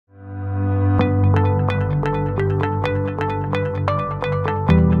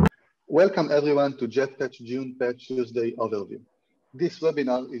Welcome everyone to JetPatch June Patch Tuesday overview. This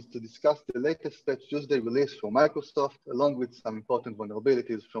webinar is to discuss the latest Patch Tuesday release from Microsoft, along with some important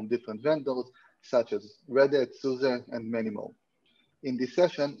vulnerabilities from different vendors, such as Red Hat, SUSE, and many more. In this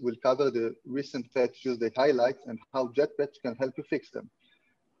session, we'll cover the recent Patch Tuesday highlights and how JetPatch can help you fix them.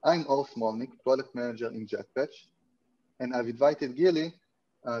 I'm Or Smolnik, Product Manager in JetPatch, and I've invited Gili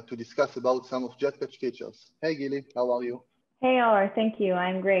to discuss about some of JetPatch features. Hey Gili, how are you? Hey, Or, thank you.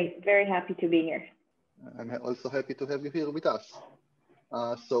 I'm great. Very happy to be here. I'm also happy to have you here with us.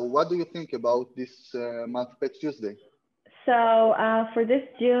 So what do you think about this month Patch Tuesday? So for this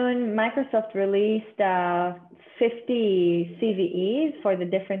June, Microsoft released 50 CVEs for the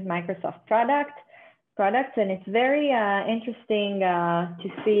different Microsoft products, and it's very interesting to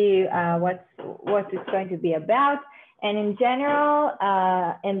see what it's going to be about. And in general,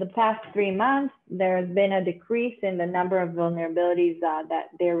 in the past 3 months, there's been a decrease in the number of vulnerabilities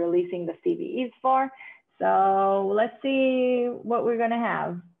that they're releasing the CVEs for. So let's see what we're going to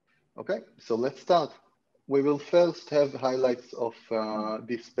have. Okay, so let's start. We will first have highlights of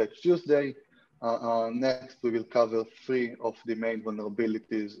this Patch Tuesday. Next, we will cover 3 of the main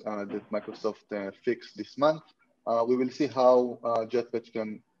vulnerabilities that Microsoft fixed this month. We will see how JetPatch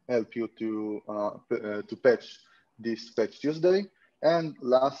can help you to patch this Patch Tuesday. And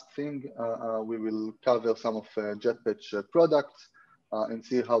last thing, we will cover some of JetPatch products and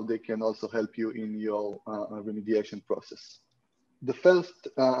see how they can also help you in your remediation process. The first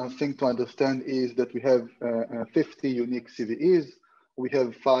thing to understand is that we have 50 unique CVEs. We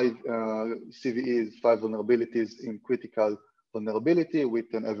have 5 CVEs, 5 vulnerabilities in critical vulnerability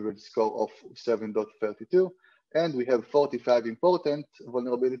with an average score of 7.32. And we have 45 important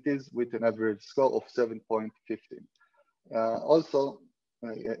vulnerabilities with an average score of 7.15. Also,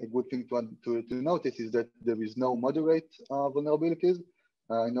 a good thing to notice is that there is no moderate vulnerabilities.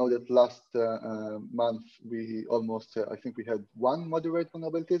 I know that last month we almost, I think we had 1 moderate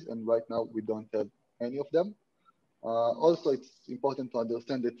vulnerabilities, and right now we don't have any of them. Also, it's important to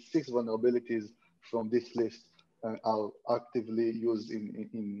understand that 6 vulnerabilities from this list are actively used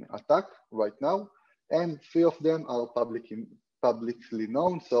in attack right now, and 3 of them are publicly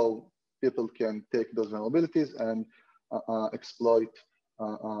known, so people can take those vulnerabilities and exploit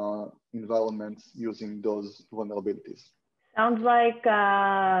environments using those vulnerabilities. Sounds like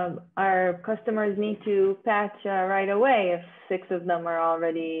our customers need to patch right away if 6 of them are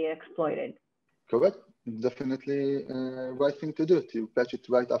already exploited. Correct. Definitely right thing to do, to patch it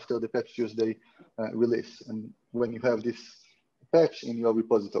right after the Patch Tuesday release, and when you have this patch in your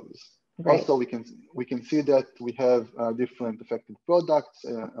repositories. Great. Also, we can see that we have different affected products.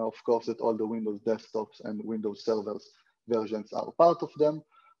 Of course, that all the Windows desktops and Windows servers versions are part of them.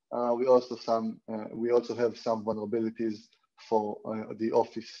 We also have some vulnerabilities for the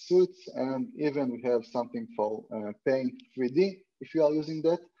Office suites, and even we have something for Paint 3D if you are using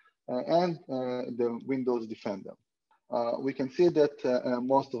that, and the Windows Defender. We can see that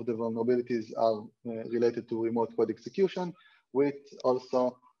most of the vulnerabilities are related to remote code execution, with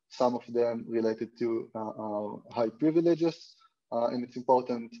also some of them related to high privileges. And it's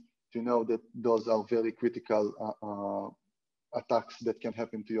important to know that those are very critical attacks that can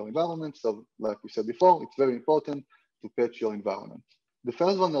happen to your environment. So like we said before, it's very important to patch your environment. The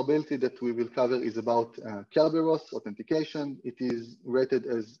first vulnerability that we will cover is about Kerberos authentication. It is rated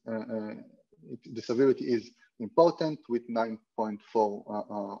as, the severity is important with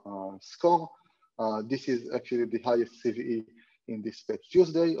 9.4 score. This is actually the highest CVE in this Patch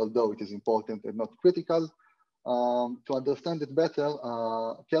Tuesday, although it is important and not critical. To understand it better,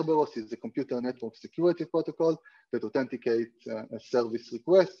 Kerberos is a computer network security protocol that authenticates a service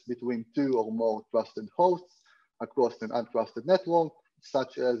request between 2 or more trusted hosts across an untrusted network,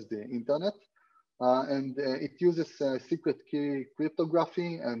 such as the internet. And it uses secret key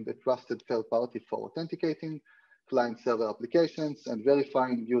cryptography and a trusted third party for authenticating client-server applications and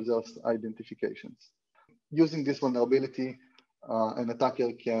verifying users' identifications. Using this vulnerability, an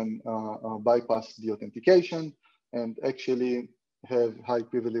attacker can bypass the authentication and actually have high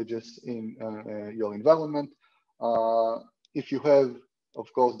privileges in your environment. If you have,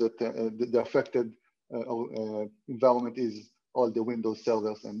 of course, that the affected environment is all the Windows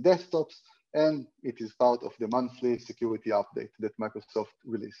servers and desktops, and it is part of the monthly security update that Microsoft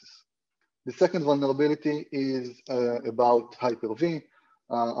releases. The second vulnerability is about HyperV.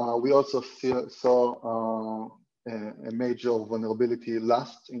 We also saw a major vulnerability in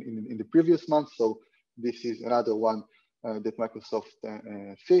the previous month. So this is another one that Microsoft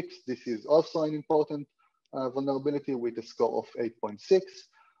fixed. This is also an important vulnerability with a score of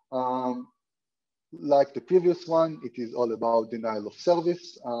 8.6. Like the previous one, it is all about denial of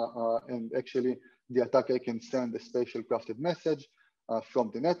service. And actually, the attacker can send a special crafted message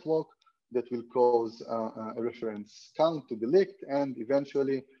from the network that will cause a reference count to be leaked, and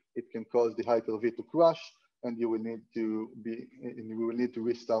eventually it can cause the Hyper-V to crash, and you will need to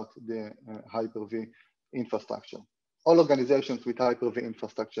restart the Hyper-V infrastructure. All organizations with Hyper-V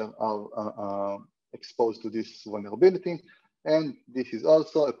infrastructure are exposed to this vulnerability, and this is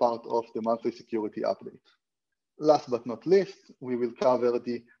also a part of the monthly security update. Last but not least, we will cover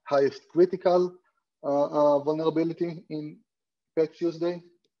the highest critical vulnerability in Patch Tuesday.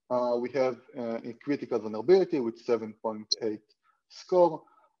 We have a critical vulnerability with 7.8 score.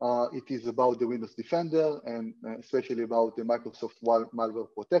 It is about the Windows Defender and especially about the Microsoft malware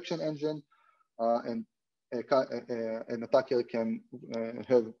protection engine. And an attacker can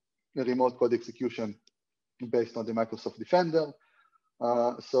have a remote code execution based on the Microsoft Defender.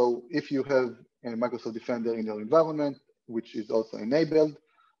 So if you have a Microsoft Defender in your environment, which is also enabled,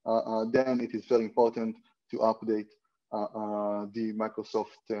 then it is very important to update the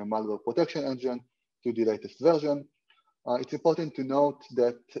Microsoft malware protection engine to the latest version. It's important to note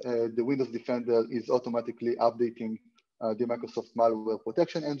that the Windows Defender is automatically updating the Microsoft malware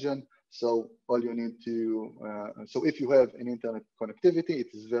protection engine. So all you need to, so if you have an internet connectivity, it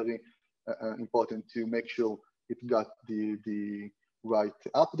is very important to make sure it got the right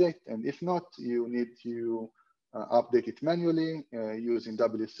update. And if not, you need to update it manually using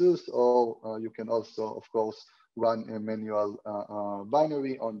WSUS, or you can also, of course, run a manual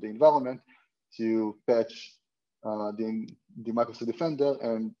binary on the environment to patch the Microsoft Defender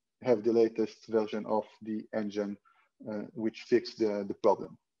and have the latest version of the engine which fixed the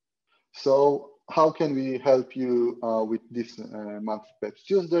problem. So how can we help you with this month Patch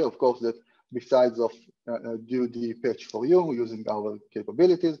Tuesday? Of course, that besides of do the patch for you using our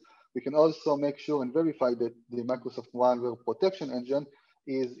capabilities, we can also make sure and verify that the Microsoft malware protection engine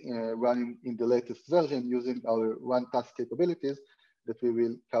is running in the latest version using our run task capabilities that we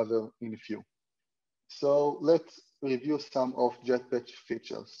will cover in a few. So let's review some of JetPatch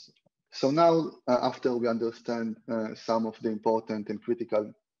features. So now, after we understand some of the important and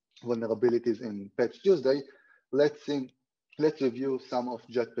critical vulnerabilities in Patch Tuesday, let's review some of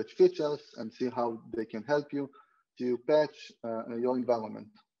JetPatch features and see how they can help you to patch your environment.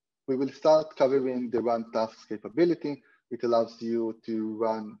 We will start covering the run tasks capability. It allows you to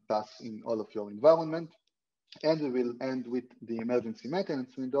run tasks in all of your environment. And we will end with the emergency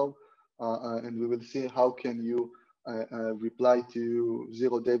maintenance window, and we will see how can you reply to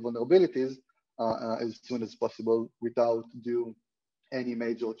zero-day vulnerabilities as soon as possible without doing any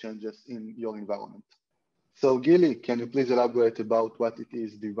major changes in your environment. So Gili, can you please elaborate about what it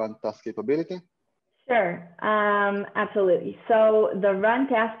is, the run task capability? Sure, absolutely. So the run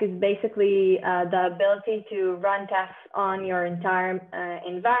task is basically the ability to run tasks on your entire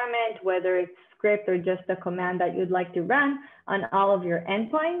environment, whether it's script or just a command that you'd like to run on all of your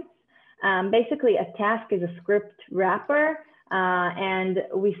endpoints. Basically, a task is a script wrapper, and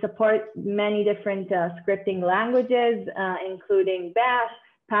we support many different scripting languages, including Bash,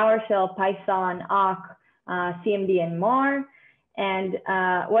 PowerShell, Python, awk, CMD, and more. And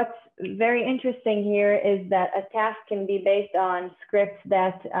what's very interesting here is that a task can be based on scripts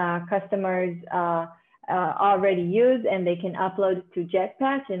that customers already use, and they can upload to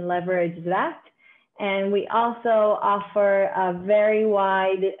JetPatch and leverage that. And we also offer a very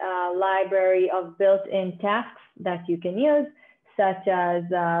wide library of built-in tasks that you can use, such as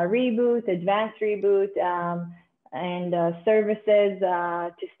reboot, advanced reboot, and services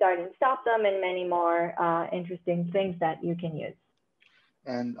to start and stop them, and many more interesting things that you can use.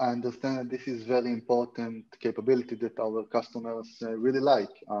 And I understand this is very important capability that our customers really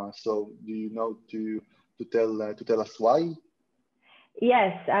like. So do you know to tell us why?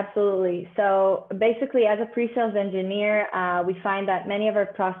 Yes, absolutely. So basically, as a pre-sales engineer, we find that many of our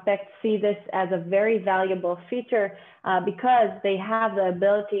prospects see this as a very valuable feature because they have the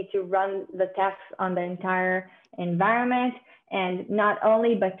ability to run the tasks on the entire environment, and not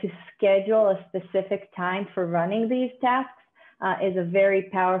only, but to schedule a specific time for running these tasks is a very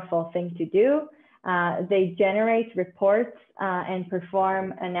powerful thing to do. They generate reports and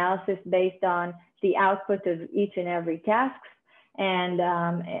perform analysis based on the output of each and every task. And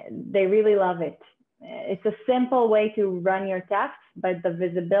they really love it. It's a simple way to run your tasks, but the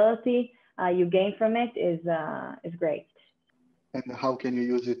visibility you gain from it is great. And how can you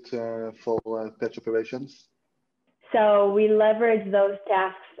use it for patch operations? So we leverage those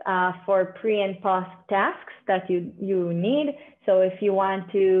tasks for pre and post tasks that you need. So if you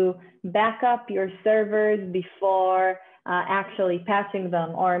want to back up your servers before actually patching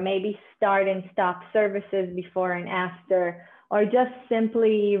them, or maybe start and stop services before and after, or just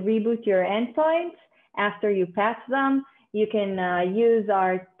simply reboot your endpoints after you patch them, you can use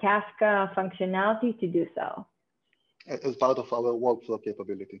our task functionality to do so. As part of our workflow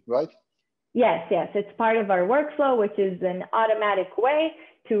capability, right? Yes, yes, it's part of our workflow, which is an automatic way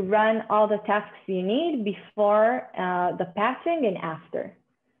to run all the tasks you need before the patching and after.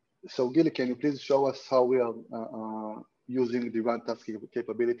 So Gili, can you please show us how we are using the run task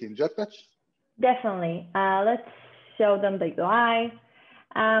capability in JetPatch? Definitely. Let's show them the UI.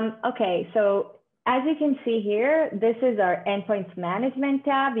 Okay, so as you can see here, this is our endpoints management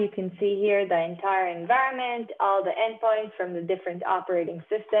tab. You can see here the entire environment, all the endpoints from the different operating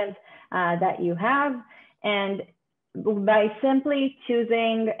systems that you have. And by simply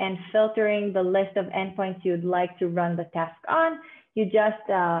choosing and filtering the list of endpoints you'd like to run the task on, you just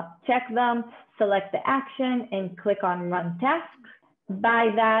check them, select the action, and click on Run Task.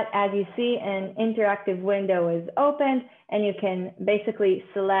 By that, as you see, an interactive window is opened, and you can basically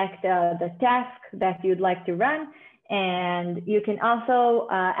select the task that you'd like to run. And you can also,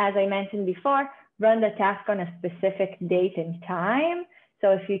 as I mentioned before, run the task on a specific date and time.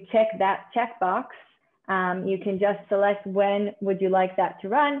 So if you check that checkbox, you can just select when would you like that to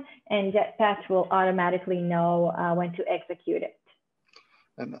run, and JetPatch will automatically know when to execute it.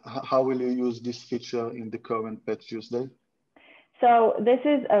 And how will you use this feature in the current Patch Tuesday? So this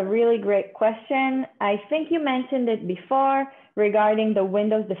is a really great question. I think you mentioned it before regarding the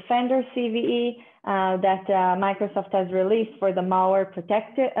Windows Defender CVE that Microsoft has released for the malware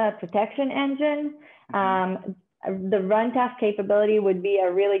protection engine. The run task capability would be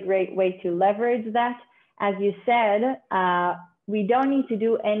a really great way to leverage that. As you said, we don't need to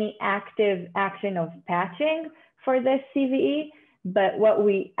do any active action of patching for this CVE, but what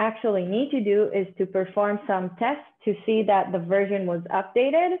we actually need to do is to perform some tests to see that the version was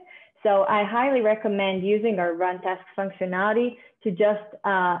updated. So I highly recommend using our run task functionality to just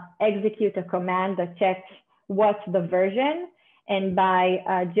execute a command that checks what's the version. And by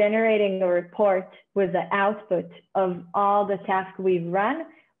generating a report with the output of all the tasks we've run,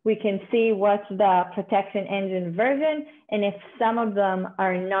 we can see what's the protection engine version. And if some of them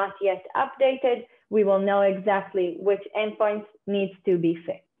are not yet updated, we will know exactly which endpoints needs to be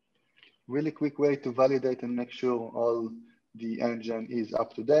fixed. Really quick way to validate and make sure all the engine is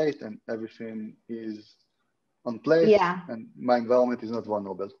up to date and everything is on place, and my environment is not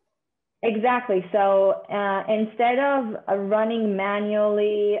vulnerable. Exactly. So instead of running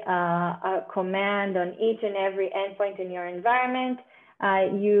manually a command on each and every endpoint in your environment,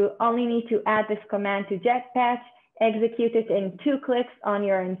 you only need to add this command to JetPatch, execute it in 2 clicks on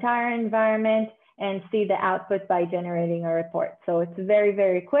your entire environment, and see the output by generating a report. So it's very,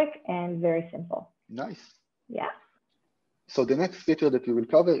 very quick and very simple. Nice. Yeah. So the next feature that we will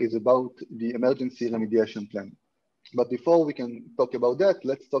cover is about the emergency remediation plan. But before we can talk about that,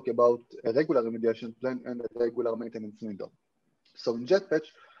 let's talk about a regular remediation plan and a regular maintenance window. So in JetPatch,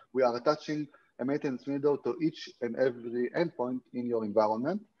 we are attaching a maintenance window to each and every endpoint in your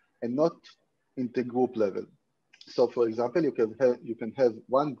environment and not into group level. So for example, you can have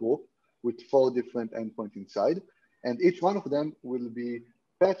one group with 4 different endpoints inside, and each one of them will be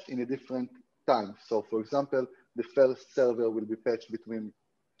patched in a different time. So for example, the first server will be patched between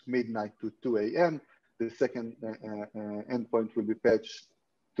midnight to 2 a.m. The second endpoint will be patched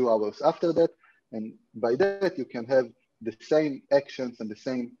 2 hours after that. And by that, you can have the same actions and the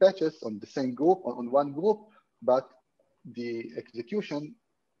same patches on the same group, on one group, but the execution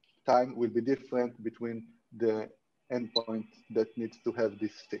time will be different between the endpoint that needs to have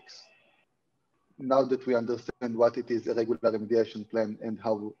this fix. Now that we understand what it is, a regular remediation plan, and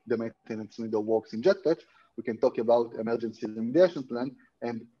how the maintenance window works in JetPatch, we can talk about emergency remediation plan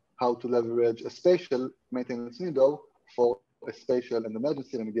and how to leverage a spatial maintenance window for a spatial and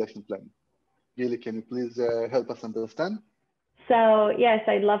emergency remediation plan. Gili, can you please help us understand? So yes,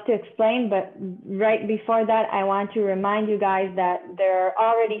 I'd love to explain, but right before that, I want to remind you guys that there are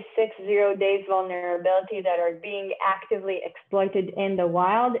already 6 0-day vulnerabilities that are being actively exploited in the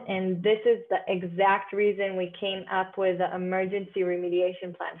wild. And this is the exact reason we came up with the emergency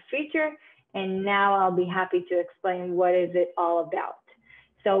remediation plan feature. And now I'll be happy to explain what is it all about.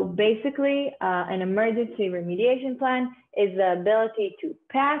 So basically, an emergency remediation plan is the ability to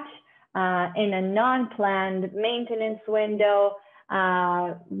patch in a non-planned maintenance window,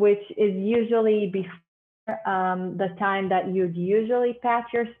 which is usually before the time that you'd usually patch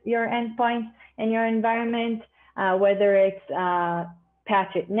your endpoints in your environment, whether it's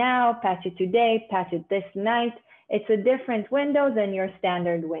patch it now, patch it today, patch it this night. It's a different window than your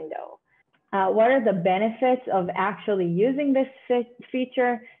standard window. what are the benefits of actually using this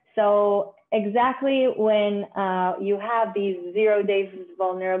feature? So exactly when you have these 0-day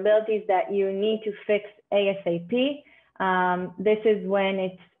vulnerabilities that you need to fix ASAP, this is when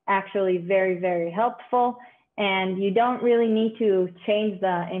it's actually very, very helpful. And you don't really need to change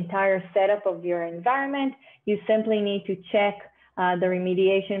the entire setup of your environment. You simply need to check the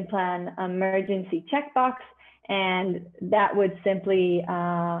remediation plan emergency checkbox, and that would simply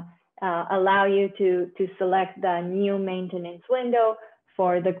allow you to select the new maintenance window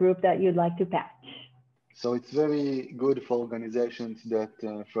for the group that you'd like to patch. So it's very good for organizations that,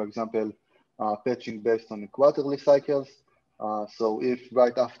 for example, patching based on the quarterly cycles. So if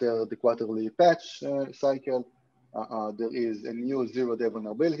right after the quarterly patch cycle, there is a new 0-day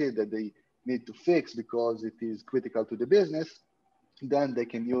vulnerability that they need to fix because it is critical to the business, then they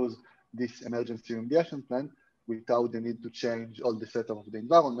can use this emergency remediation plan without the need to change all the setup of the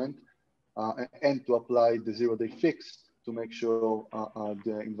environment and to apply the 0-day fix to make sure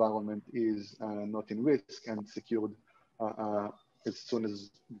the environment is not in risk and secured as soon as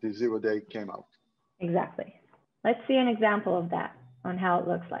the 0-day came out. Exactly. Let's see an example of that on how it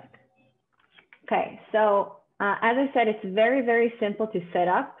looks like. Okay, so as I said, it's very, very simple to set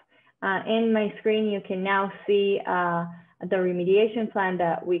up. In my screen, you can now see the remediation plan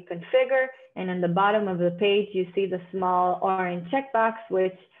that we configure. And on the bottom of the page, you see the small orange checkbox,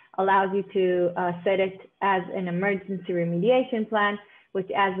 which allows you to set it as an emergency remediation plan, which,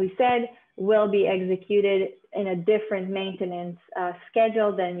 as we said, will be executed in a different maintenance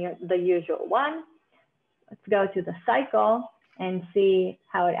schedule than the usual one. Let's go to the cycle and see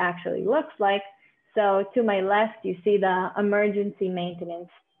how it actually looks like. So to my left, you see the emergency maintenance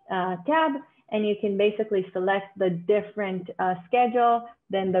tab, and you can basically select the different schedule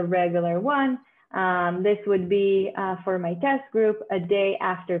than the regular one. This would be for my test group a day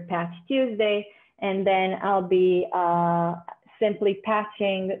after Patch Tuesday, and then I'll be simply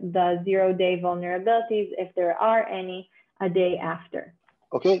patching the 0-day vulnerabilities, if there are any, a day after.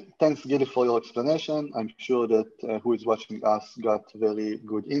 Okay, thanks Gili for your explanation. I'm sure that who is watching us got very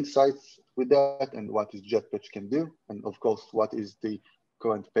good insights with that and what is JetPatch can do. And of course, what is the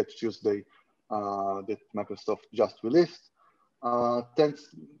current Patch Tuesday that Microsoft just released.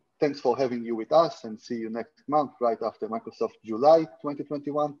 Thanks for having you with us, and see you next month right after Microsoft July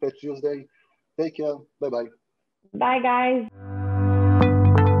 2021 Patch Tuesday. Take care. Bye-bye. Bye, guys.